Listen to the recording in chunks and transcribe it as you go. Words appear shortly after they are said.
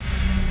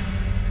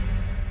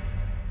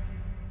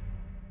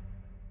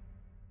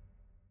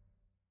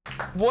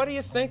What do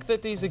you think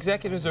that these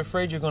executives are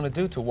afraid you're going to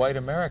do to white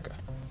America?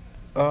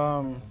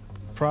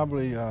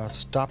 Probably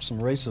stop some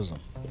racism.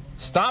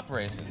 Stop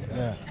racism?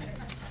 Yeah.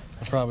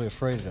 I'm probably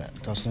afraid of that,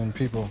 because then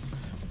people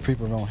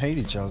don't hate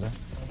each other,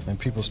 and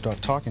people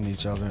start talking to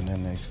each other, and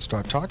then they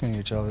start talking to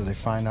each other, they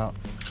find out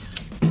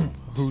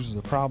who's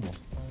the problem.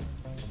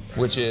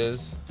 Which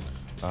is?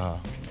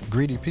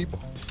 Greedy people.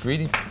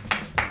 Greedy?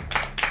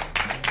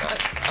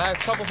 I have a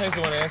couple things I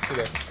want to ask you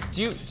there.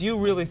 Do you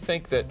really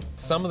think that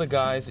some of the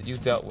guys that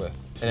you've dealt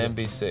with at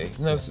NBC,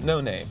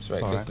 no names,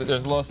 right? Because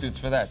there's lawsuits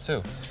for that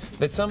too,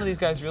 that some of these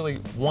guys really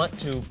want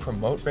to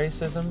promote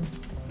racism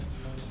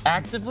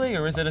actively,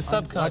 or is it a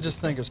subconscious? I just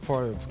think it's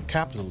part of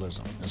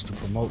capitalism, is to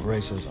promote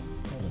racism,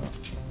 you know,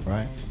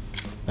 right?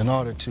 In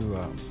order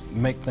to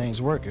make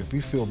things work. If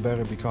you feel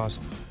better because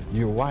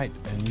you're white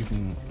and you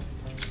can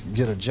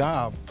get a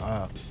job,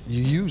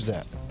 you use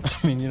that.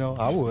 I mean, you know,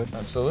 I would.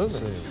 Absolutely.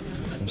 Say,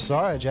 I'm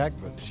sorry, Jack,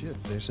 but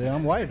shit, they say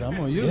I'm white, I'm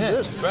gonna use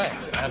this. Right,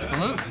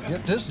 absolutely.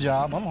 Get this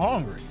job, I'm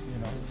hungry, you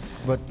know.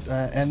 But,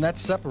 and that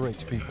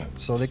separates people.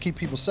 So they keep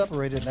people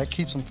separated, and that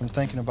keeps them from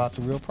thinking about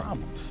the real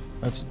problem.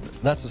 That's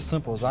as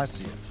simple as I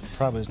see it.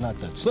 Probably it's not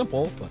that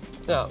simple, but.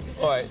 Now,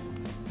 all right,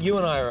 you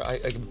and I are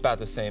about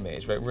the same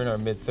age, right? We're in our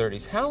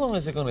mid-30s. How long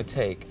is it going to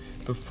take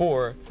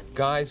before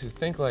guys who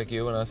think like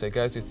you, and I say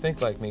guys who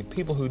think like me,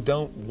 people who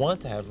don't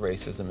want to have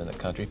racism in the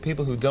country,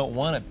 people who don't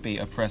want to be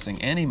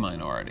oppressing any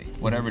minority,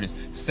 whatever it is,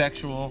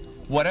 sexual,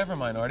 whatever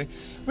minority,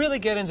 really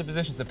get into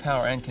positions of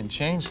power and can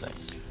change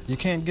things? You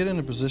can't get in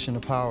a position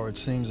of power, it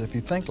seems, if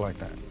you think like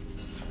that.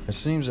 It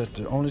seems that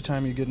the only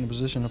time you get in a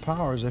position of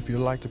power is if you're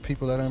like the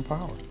people that are in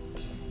power.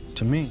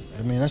 To me,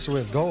 I mean, that's the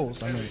way it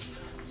goes. I mean,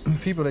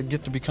 people that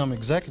get to become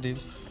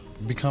executives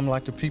become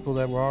like the people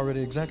that were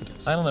already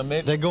executives. I don't know,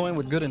 maybe... They go in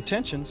with good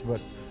intentions,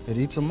 but it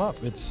eats them up.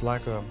 It's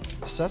like a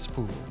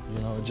cesspool,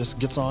 you know, it just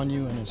gets on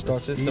you and it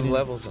starts eating. The system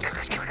levels them.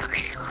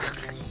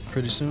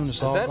 Pretty soon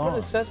it's all gone. Is that what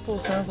a cesspool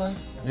sounds like?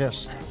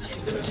 Yes.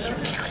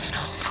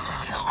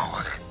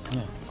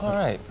 Yeah. All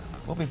right,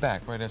 we'll be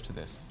back right after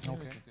this.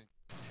 Okay.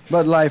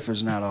 But life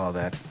is not all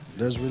that.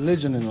 There's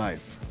religion in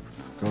life.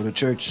 Go to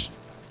church,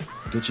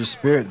 get your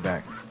spirit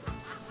back.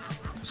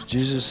 Because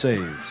Jesus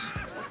saves.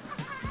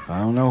 I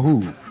don't know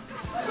who.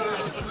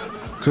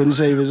 Couldn't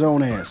save his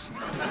own ass.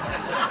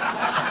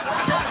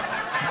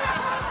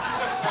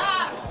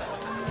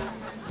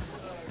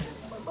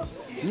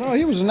 No,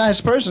 he was a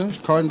nice person,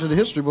 according to the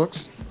history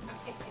books.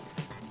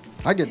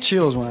 I get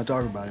chills when I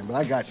talk about him, but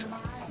I got to.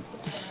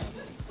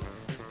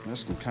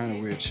 That's some kind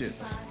of weird shit.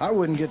 I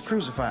wouldn't get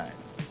crucified.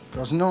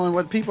 Because knowing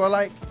what people are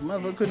like, the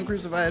motherfucker couldn't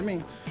crucify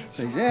me.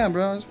 Say, yeah,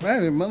 bro, it's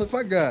probably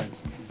motherfucker God.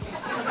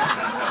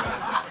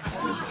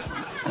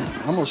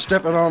 I'm gonna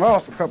step it on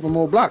off a couple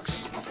more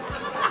blocks.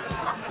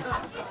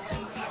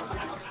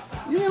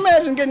 You can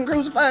imagine getting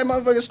crucified,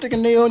 motherfucker, stick a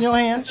nail in your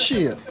hand?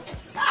 Shit.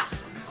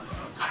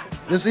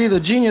 It's either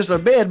genius or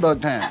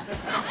bedbug time.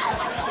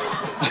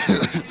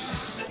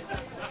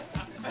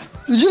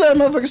 Did you let a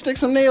motherfucker stick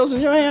some nails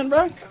in your hand,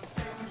 bro?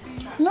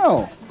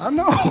 No, I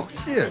know.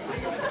 Shit.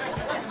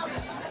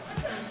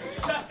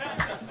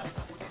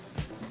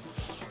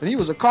 And he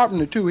was a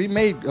carpenter, too. He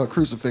made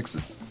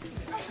crucifixes.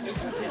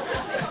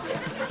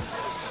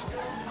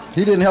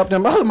 He didn't help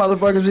them other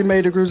motherfuckers he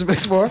made the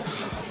crucifix for.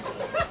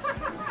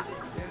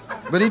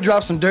 But he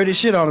dropped some dirty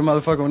shit on the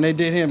motherfucker when they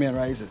did him in,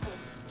 right? He said,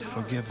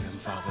 "Forgive them,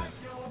 Father.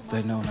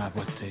 They know not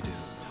what they do."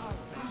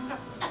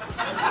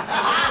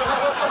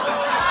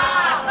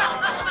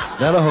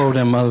 That'll hold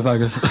them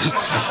motherfuckers.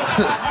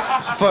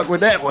 Fuck with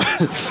that one.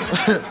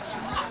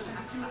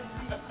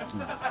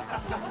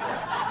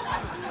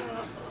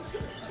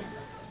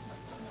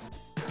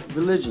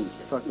 Religion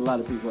fucked a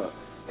lot of people up.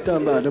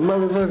 Talking about the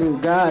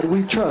motherfucking God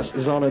we trust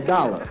is on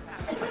 $1.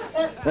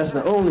 That's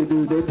the only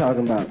dude they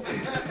talking about.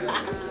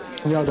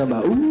 Y'all talking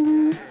about,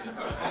 ooh,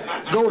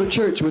 go to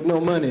church with no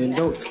money and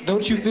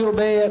don't you feel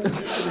bad?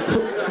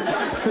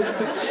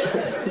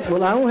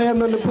 Well, I don't have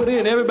nothing to put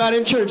in. Everybody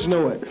in church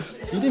know it.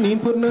 You didn't even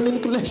put nothing in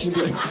the collection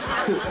plate.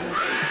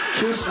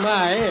 Kiss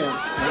my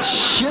ass. There's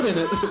shit in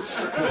it.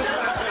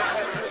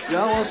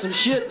 Y'all want some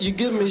shit? You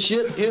give me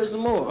shit. Here's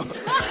some more.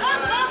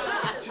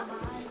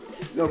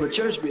 No, but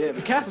church be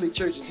the Catholic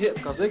Church is hip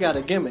because they got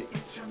a gimmick,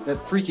 that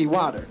freaky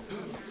water.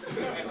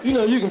 You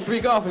know, you can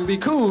freak off and be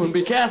cool and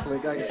be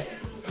Catholic.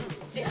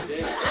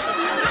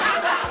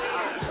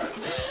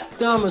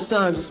 Dharma,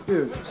 signs, and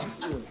spirits.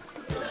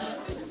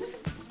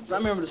 So I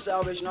remember the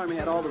Salvation Army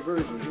had all the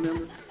versions, you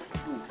remember?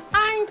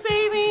 I'm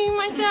saving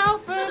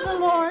myself for the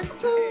Lord.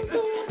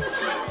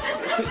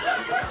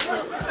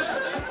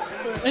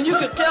 And you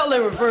could tell they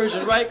were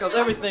versions, right? Because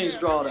everything's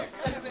drawn up.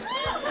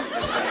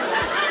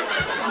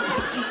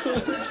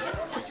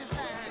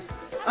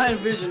 I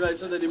envisioned, right,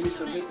 so that they meet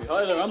some hippie.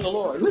 Hi there, I'm the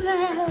Lord.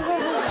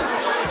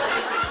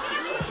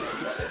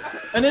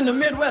 And in the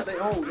Midwest, they,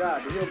 oh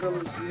God, the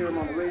hillbillies, you hear them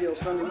on the radio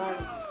Sunday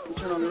morning. You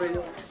turn on the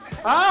radio.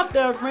 Out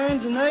there,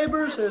 friends and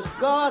neighbors, as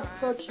God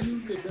fucks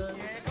you to death.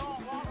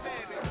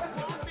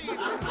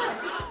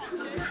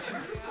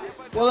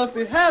 Well, if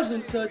he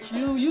hasn't touched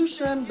you, you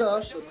send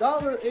us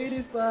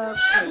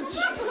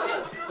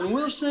 $1.85, and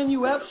we'll send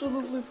you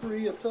absolutely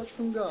free a touch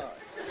from God.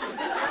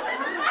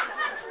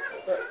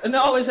 And they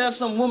always have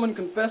some woman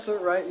confessor,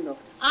 right? You know.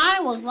 I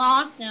was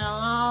lost and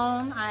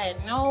alone. I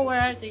had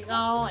nowhere to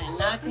go and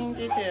nothing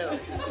to do.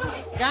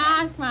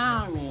 God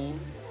found me.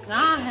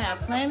 Now I have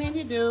plenty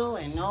to do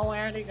and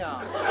nowhere to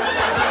go.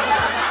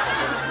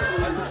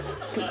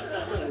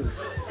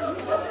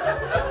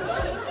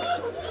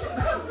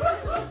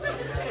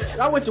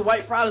 I went to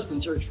white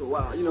Protestant church for a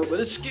while, you know, but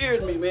it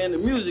scared me, man. The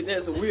music, they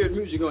had some weird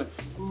music going.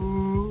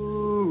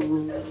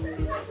 Ooh,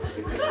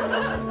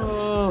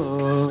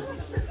 oh.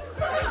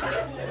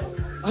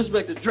 I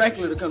expected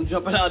Dracula to come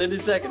jumping out any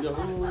second.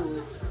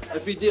 Ooh.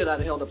 If he did, I'd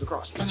have held up the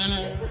cross.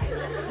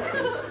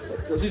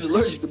 Because he's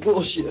allergic to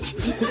bullshit.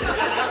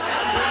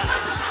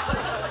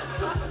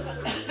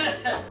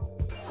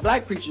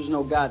 Black preachers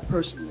know God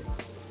personally.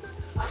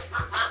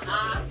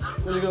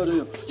 When you go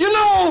to him, you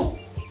know,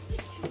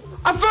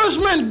 I first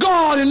met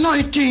God in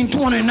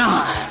 1929.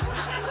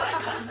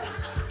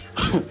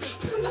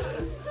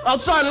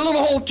 Outside a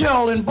little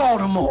hotel in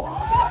Baltimore.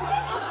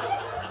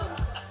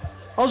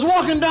 I was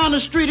walking down the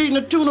street eating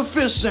a tuna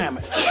fish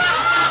sandwich.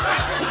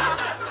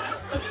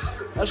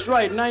 That's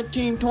right,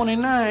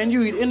 1929,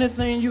 you eat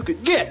anything you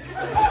could get.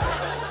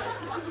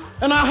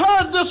 And I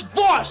heard this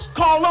voice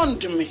call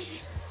unto me.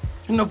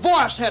 And the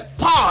voice had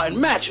power and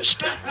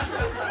majesty.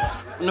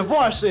 And the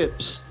voice said,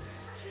 psst.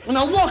 And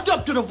I walked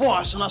up to the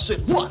voice and I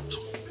said, what?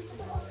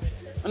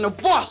 And the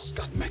voice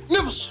got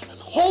magnificent and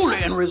holy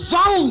and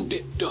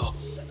resounded.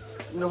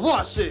 And the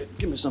voice said,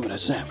 give me some of that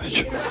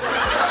sandwich.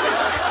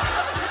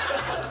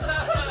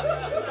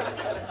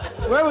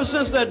 Well, ever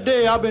since that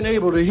day, I've been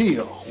able to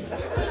heal.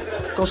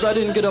 Because I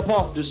didn't get up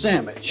off the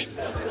sandwich.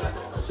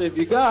 So if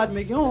you're God,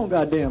 make your own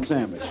goddamn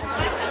sandwich.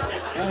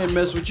 I ain't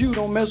mess with you,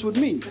 don't mess with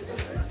me.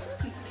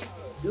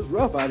 It's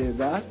rough out here,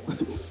 God.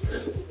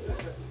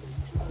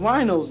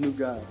 Winos knew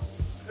God.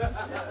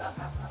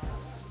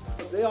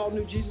 But they all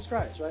knew Jesus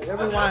Christ, right?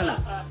 Every wino.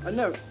 I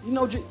never. You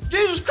know,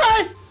 Jesus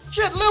Christ?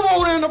 Shit, live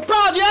over there in the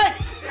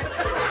project.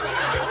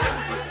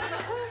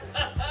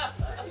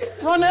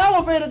 Run the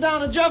elevator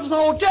down to Jefferson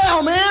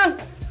Hotel, man.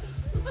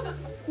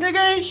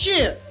 Nigga ain't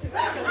shit.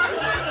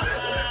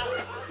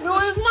 You know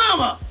his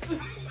mama.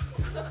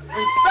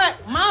 In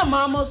fact, my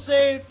mama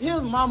saved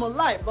his mama's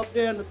life up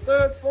there in the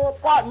third floor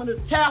apartment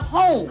at Taft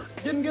Home.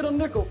 Didn't get a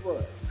nickel for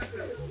it.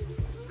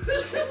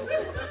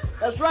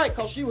 That's right,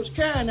 because she was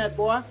carrying that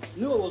boy.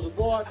 Knew it was a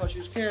boy because she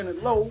was carrying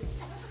it low.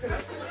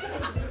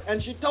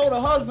 And she told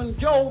her husband,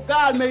 Joe,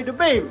 God made the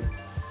baby.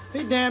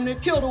 He damn near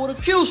killed her with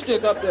a cue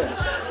stick up there.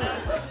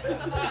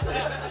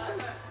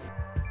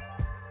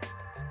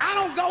 I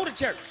don't go to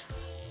church.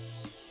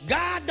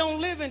 God don't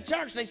live in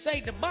church. They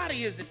say the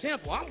body is the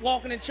temple. I'm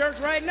walking in church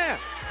right now.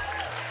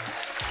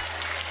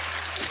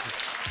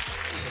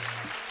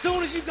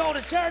 Soon as you go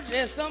to church,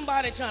 there's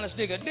somebody trying to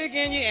stick a dick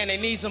in you and they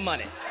need some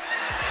money.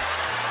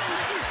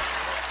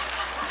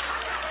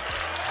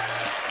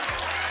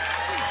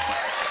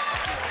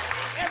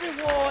 Every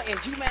war in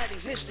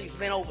humanity's history has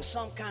been over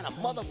some kind of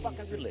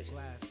motherfucking religion.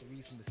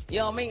 You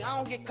know what I mean? I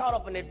don't get caught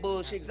up in that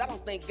bullshit because I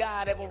don't think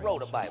God ever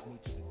wrote a Bible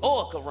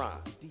or a Quran.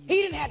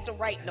 He didn't have to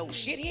write no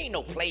shit. He ain't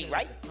no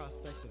playwright.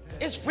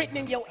 It's written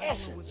in your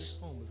essence.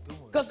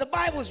 Because the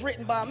Bible is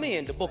written by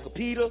men. The book of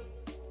Peter,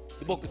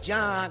 the book of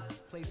John,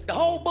 the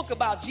whole book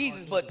about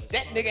Jesus, but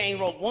that nigga ain't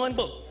wrote one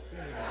book.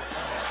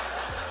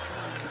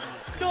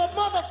 The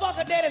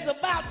motherfucker that is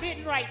about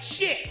didn't write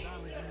shit.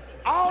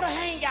 All the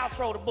hangouts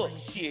wrote a book.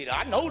 Shit,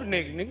 I know the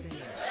nigga.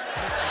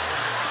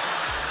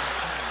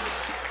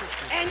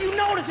 And you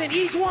notice in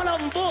each one of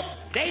them book,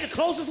 they the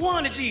closest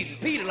one to Jesus.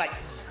 Peter like,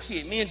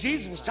 shit, me and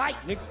Jesus was tight,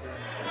 nigga.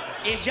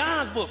 In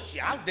John's book,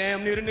 shit, I was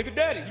damn near the nigga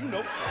daddy, you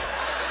know.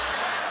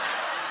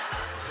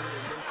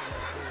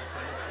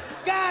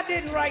 God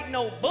didn't write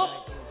no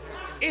book.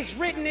 It's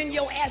written in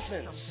your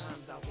essence.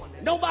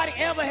 Nobody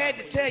ever had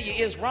to tell you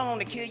it's wrong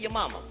to kill your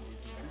mama.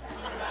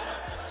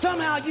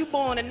 Somehow you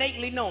born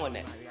innately knowing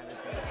that.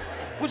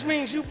 Which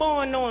means you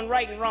born knowing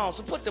right and wrong.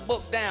 So put the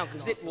book down,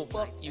 because it will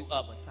fuck you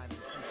up.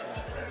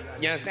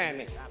 You understand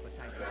me?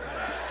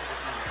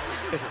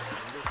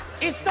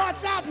 It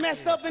starts out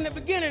messed up in the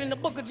beginning in the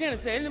book of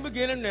Genesis. In the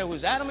beginning, there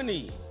was Adam and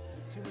Eve.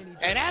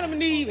 And Adam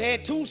and Eve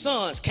had two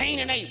sons, Cain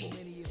and Abel.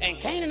 And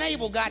Cain and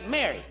Abel got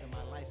married.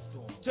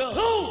 To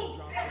who?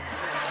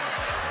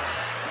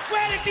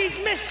 Where did these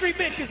mystery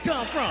bitches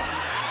come from?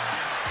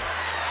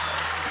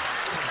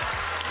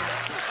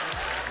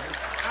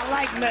 I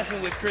like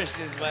messing with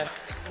Christians, man.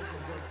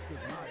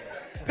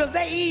 Because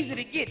they easy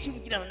to get. You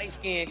get on their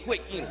skin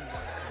quick, you know.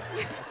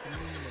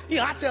 You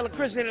know, I tell a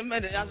Christian in a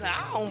minute, I say,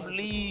 I don't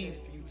believe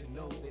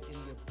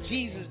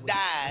Jesus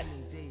died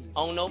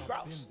on no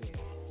cross.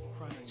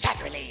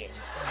 Sacrilege.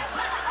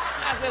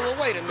 I said,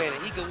 well, wait a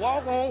minute. He could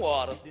walk on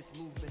water,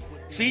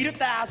 feed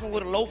 1,000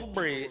 with a loaf of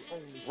bread,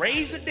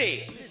 raise the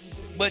dead.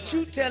 But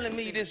you telling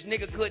me this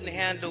nigga couldn't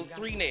handle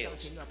 3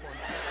 nails?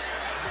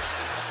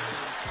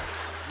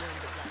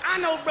 I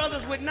know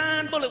brothers with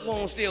 9 bullet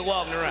wounds still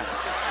walking around.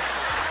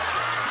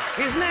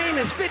 His name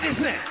is 50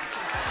 Cent.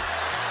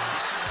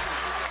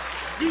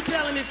 You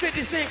telling me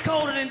 50 Cent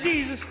colder than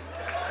Jesus?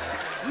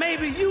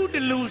 Maybe you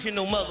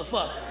delusional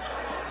motherfucker.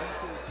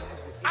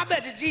 I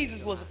bet you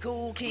Jesus was a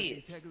cool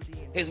kid.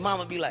 His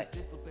mama be like,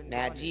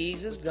 now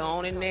Jesus, go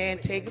on in there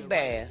and take a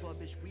bath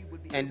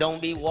and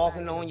don't be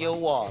walking on your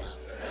water.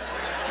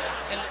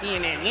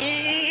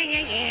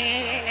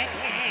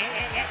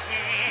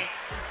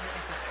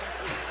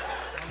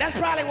 That's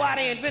probably why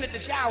they invented the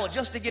shower,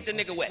 just to get the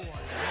nigga wet.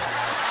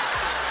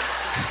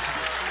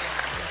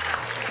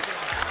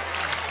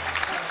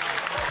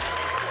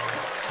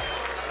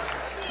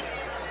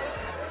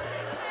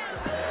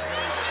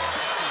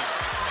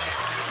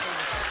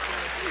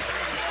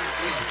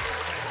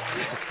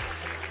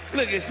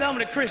 Look at some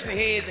of the Christian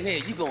heads in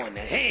here. You going to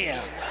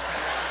hell.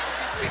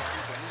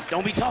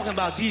 Don't be talking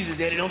about Jesus,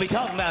 Eddie. Don't be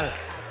talking about it.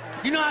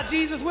 You know how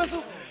Jesus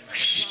whistled?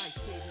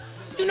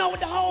 You know, with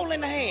the hole in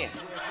the hand.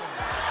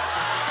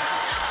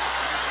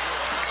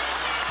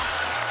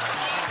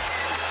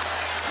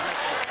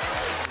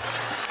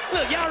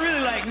 Look, y'all really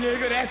like,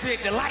 nigga, that's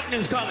it. The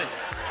lightning's coming.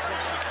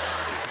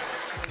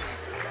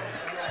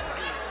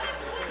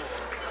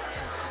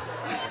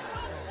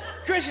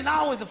 Christian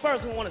always the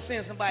first one want to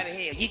send somebody to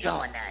hell. You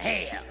going to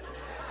hell.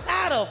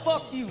 How the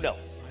fuck you know?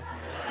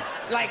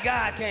 Like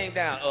God came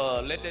down,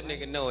 let that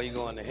nigga know he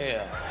going to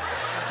hell.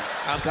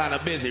 I'm kind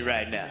of busy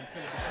right now.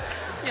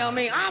 You know what I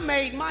mean? I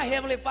made my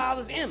Heavenly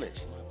Father's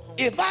image.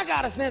 If I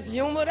got a sense of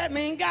humor, that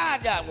means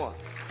God got one.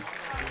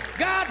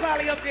 God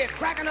probably up there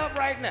cracking up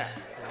right now.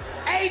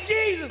 Hey,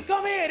 Jesus,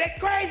 come here. That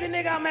crazy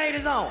nigga I made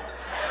his own.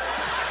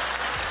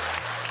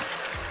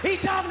 He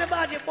talking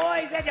about you, boy.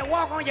 He said you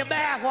walk on your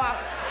back walk.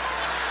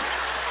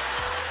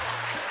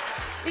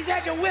 He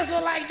said you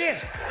whistle like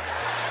this.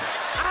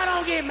 I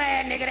don't get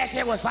mad, nigga. That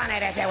shit was funny.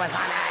 That shit was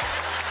funny.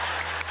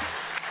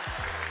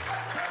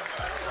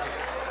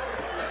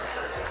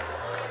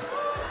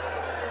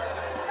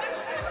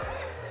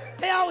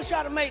 They always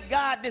try to make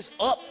God this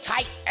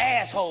uptight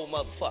asshole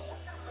motherfucker.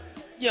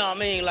 You know what I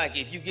mean? Like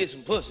if you get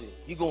some pussy,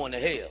 you going to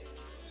hell.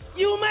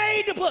 You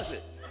made the pussy.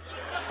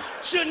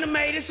 Shouldn't have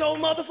made it so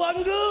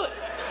motherfucking good.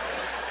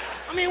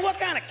 I mean, what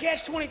kind of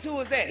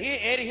catch-22 is that? Here,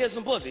 Eddie, here's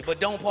some pussy, but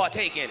don't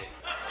partake in it.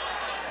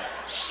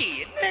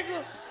 Shit,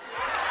 nigga.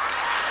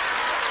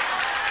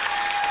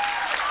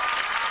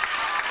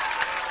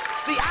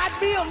 See, I'd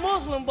be a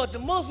Muslim, but the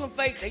Muslim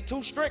faith, they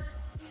too strict.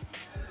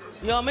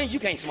 You know what I mean? You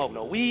can't smoke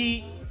no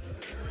weed.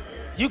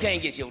 You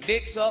can't get your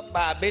dick sucked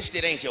by a bitch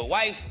that ain't your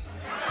wife.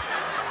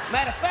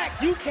 Matter of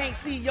fact, you can't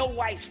see your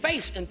wife's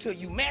face until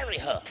you marry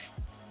her.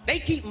 They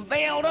keep them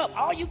veiled up.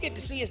 All you get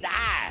to see is the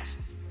eyes.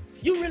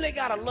 You really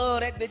gotta love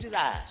that bitch's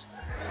eyes.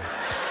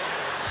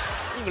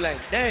 You be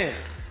like, damn,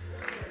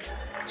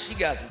 she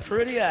got some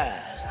pretty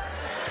eyes.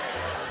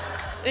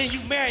 Then you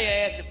marry her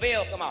ass, the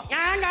veil come off. No.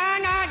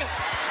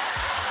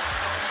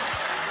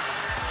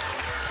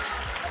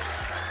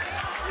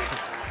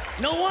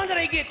 No wonder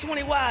they get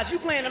 20 wives. You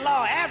playing the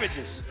law of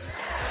averages.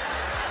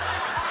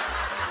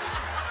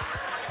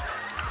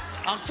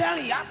 I'm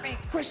telling you, I think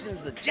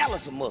Christians are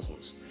jealous of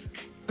Muslims.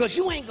 Because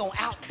you ain't gonna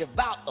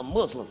out-devout a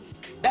Muslim.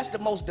 That's the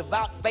most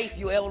devout faith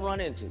you ever run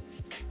into.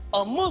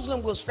 A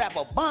Muslim will strap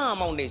a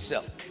bomb on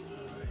themselves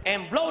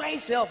and blow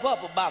themselves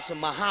up about some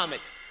Muhammad.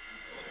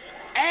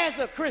 Ask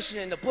a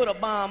Christian to put a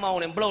bomb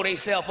on and blow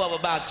themselves up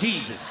about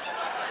Jesus.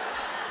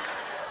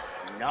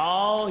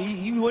 No,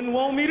 he wouldn't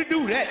want me to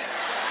do that.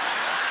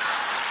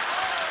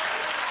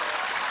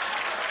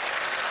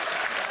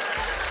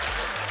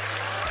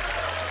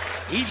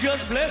 He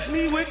just blessed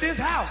me with this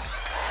house.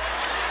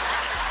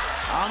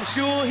 I'm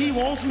sure he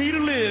wants me to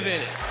live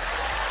in it.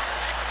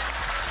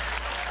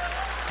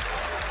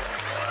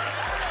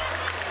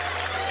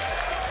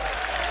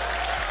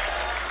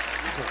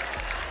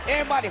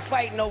 Everybody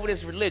fighting over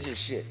this religious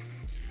shit.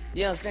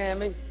 You understand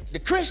me? The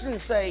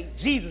Christians say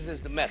Jesus is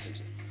the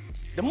messenger.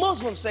 The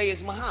Muslims say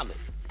it's Muhammad.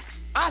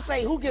 I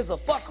say, who gives a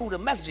fuck who the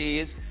messenger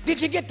is?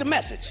 Did you get the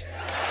message?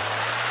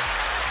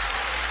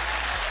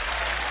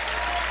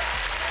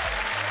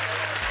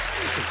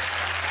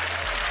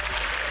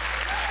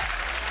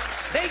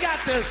 They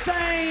got the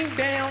same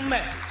damn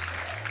message.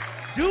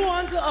 Do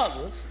unto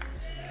others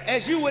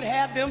as you would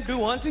have them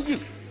do unto you.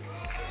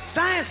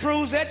 Science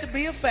proves that to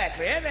be a fact.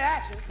 For every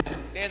action,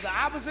 there's an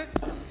opposite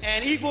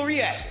and equal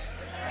reaction.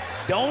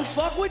 Don't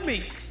fuck with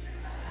me,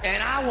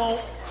 and I won't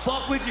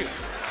fuck with you.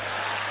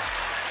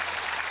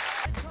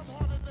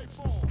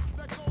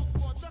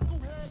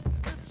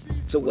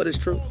 So what is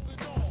true?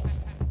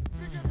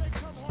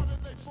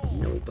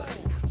 Nobody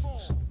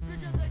knows.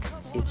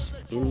 It's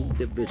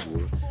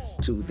individual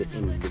to the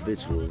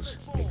individual's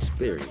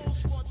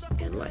experience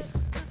in life.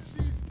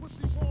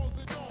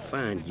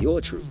 Find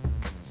your truth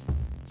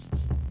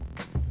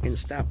and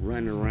stop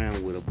running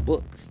around with a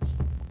book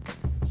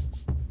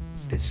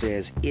that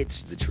says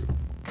it's the truth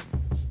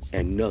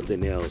and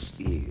nothing else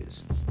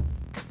is.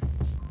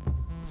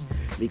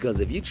 Because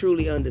if you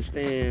truly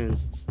understand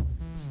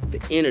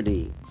the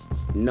entity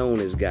known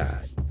as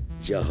God,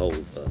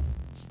 Jehovah,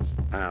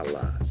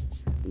 Allah,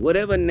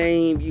 whatever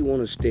name you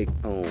want to stick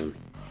on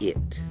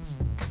it.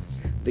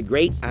 The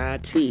great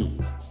IT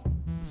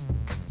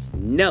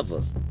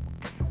never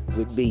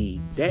would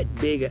be that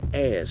big an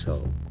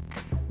asshole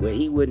where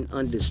he wouldn't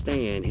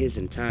understand his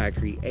entire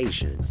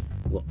creation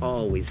will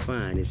always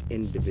find his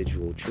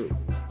individual truth.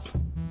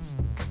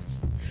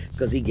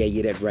 Because he gave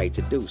you that right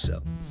to do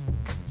so.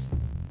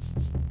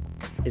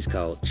 It's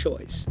called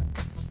choice.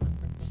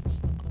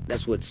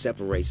 That's what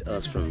separates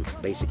us from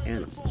basic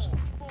animals.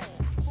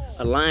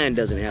 A lion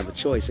doesn't have a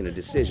choice in a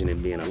decision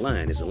in being a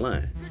lion. It's a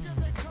lion.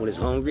 When it's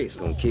hungry, it's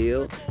gonna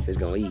kill, it's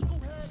gonna eat.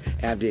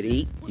 After it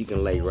eat, you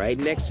can lay right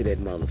next to that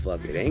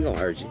motherfucker. It ain't gonna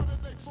hurt you.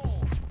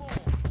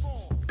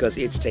 Because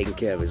it's taking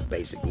care of its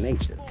basic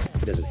nature.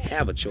 It doesn't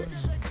have a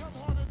choice.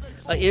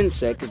 An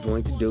insect is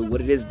going to do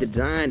what it is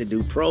designed to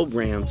do,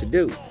 programmed to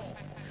do.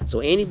 So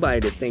anybody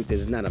that thinks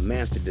this is not a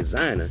master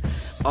designer,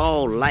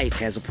 all life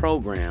has a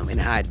program and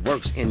how it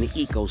works in the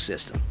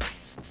ecosystem.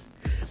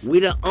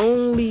 We're the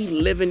only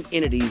living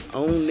entities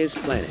on this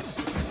planet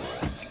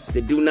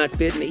that do not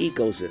fit in the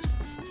ecosystem.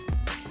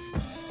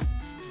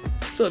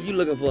 So if you're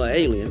looking for an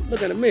alien,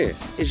 look in the mirror.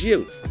 It's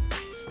you.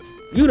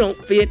 You don't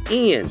fit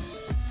in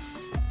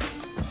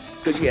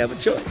because you have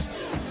a choice.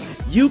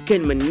 You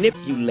can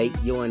manipulate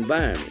your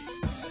environment.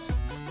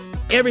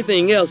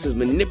 Everything else is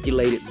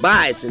manipulated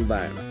by its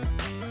environment.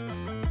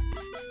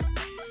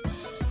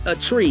 A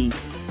tree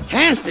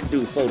has to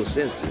do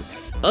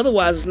photosynthesis,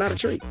 otherwise it's not a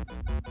tree.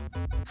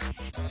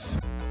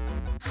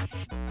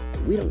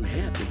 We don't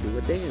have to do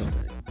a damn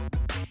thing.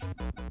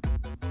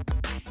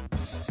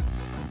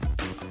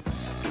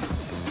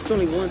 There's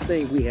only one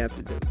thing we have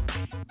to do.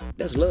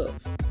 That's love.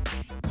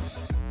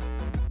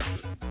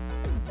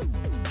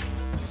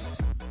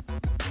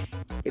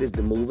 It is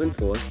the moving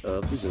force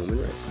of the human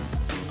race.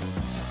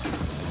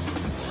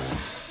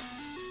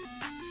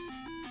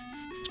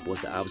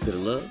 What's the opposite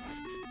of love?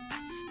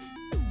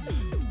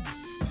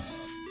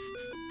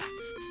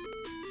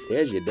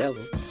 There's your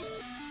devil.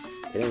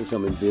 It ain't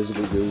some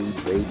invisible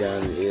dude way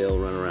down the hill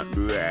running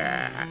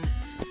around.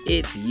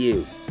 It's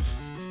you.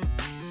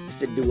 It's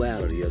the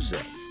duality of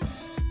self.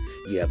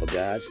 You have a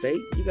God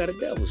state, you got a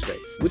devil state.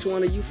 Which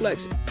one are you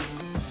flexing?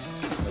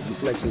 Are you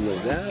flexing your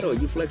God or are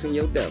you flexing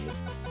your devil?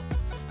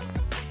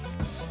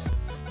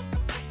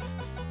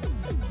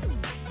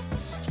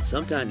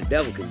 Sometimes the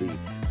devil can be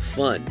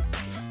fun.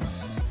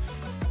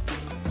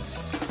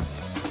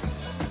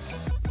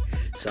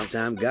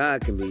 Sometimes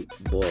God can be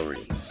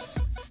boring.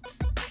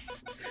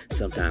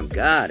 Sometimes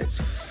God is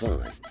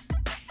fun.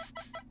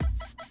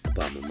 I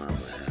bought my mama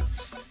a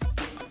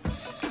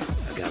house.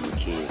 I got my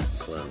kids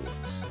some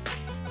clothes.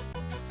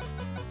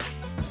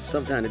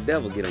 Sometimes the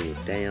devil get on your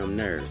damn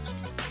nerves.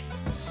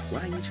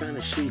 Why are you trying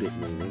to shoot at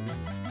me, nigga?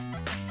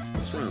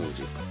 What's wrong with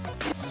you?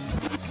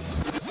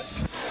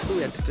 So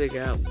we have to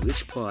figure out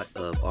which part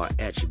of our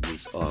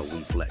attributes are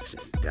we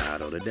flexing,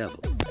 God or the devil.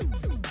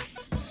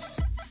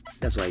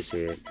 That's why he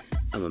said,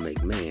 I'm gonna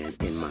make man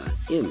in my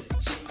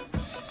image.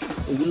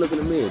 When you look in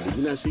the mirror, did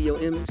you not see your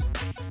image?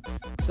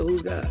 So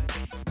who's God?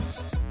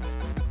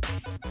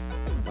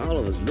 All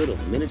of us little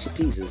miniature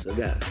pieces of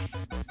God,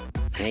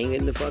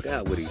 hanging the fuck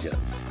out with each other.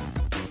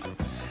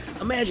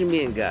 Imagine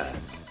being God.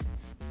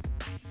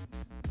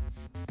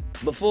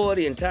 Before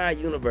the entire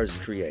universe is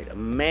created,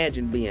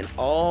 imagine being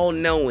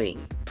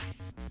all-knowing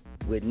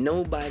with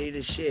nobody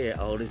to share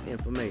all this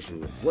information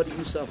with. What do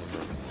you suffer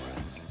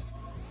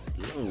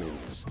from?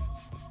 Loneliness.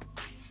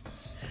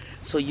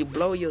 So you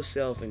blow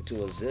yourself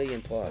into a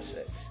zillion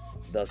parsecs,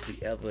 thus the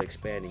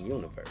ever-expanding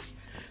universe.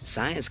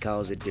 Science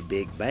calls it the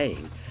Big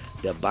Bang.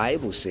 The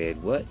Bible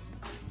said what?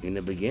 In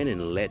the beginning,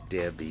 let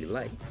there be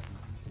light.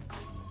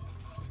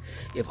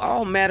 If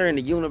all matter in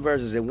the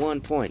universe is at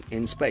one point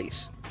in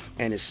space,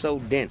 and it's so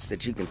dense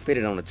that you can fit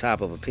it on the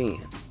top of a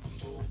pen,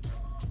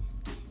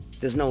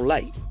 there's no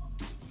light,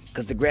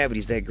 because the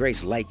gravity's that great,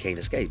 so light can't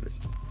escape it.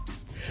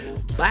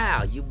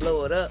 Wow, you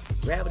blow it up,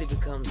 gravity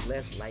becomes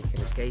less, light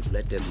can escape,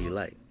 let there be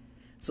light.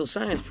 So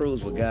science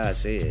proves what God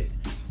said,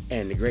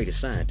 and the greatest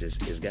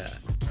scientist is God.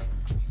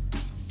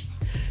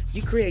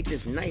 You create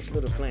this nice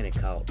little planet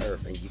called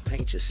Earth, and you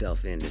paint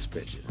yourself in this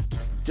picture.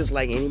 Just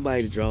like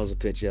anybody that draws a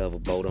picture of a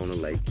boat on a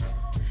lake,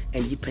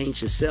 and you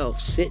paint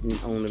yourself sitting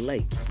on the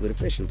lake with a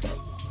fishing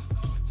pole.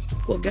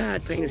 Well,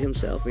 God painted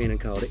himself in and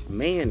called it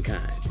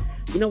mankind.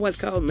 You know what's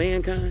called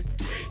mankind?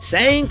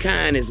 Same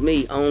kind as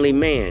me, only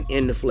man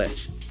in the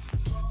flesh.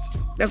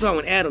 That's why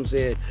when Adam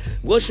said,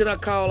 what should I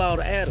call all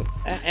the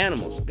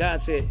animals?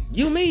 God said,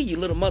 you me, you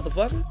little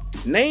motherfucker.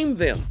 Name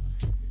them.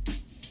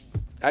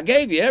 I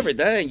gave you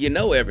everything. You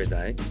know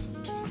everything.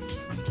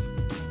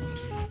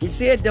 He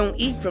said don't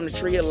eat from the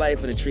tree of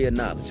life and the tree of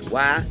knowledge.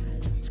 Why?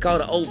 It's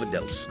called an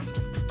overdose.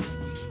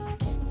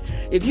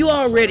 If you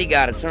already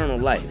got eternal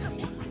life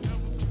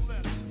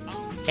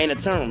and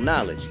eternal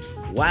knowledge,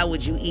 why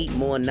would you eat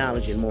more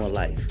knowledge and more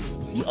life?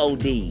 You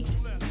OD'd.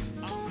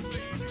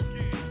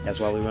 That's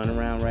why we run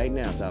around right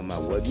now talking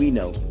about what we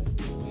know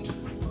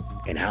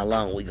and how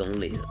long we gonna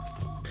live.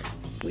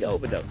 We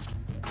overdosed.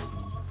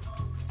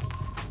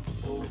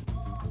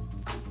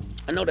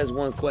 I know that's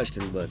one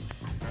question, but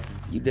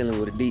You dealing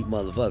with a deep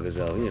motherfucker,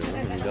 so, you know,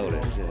 let me go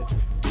there.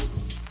 Shit.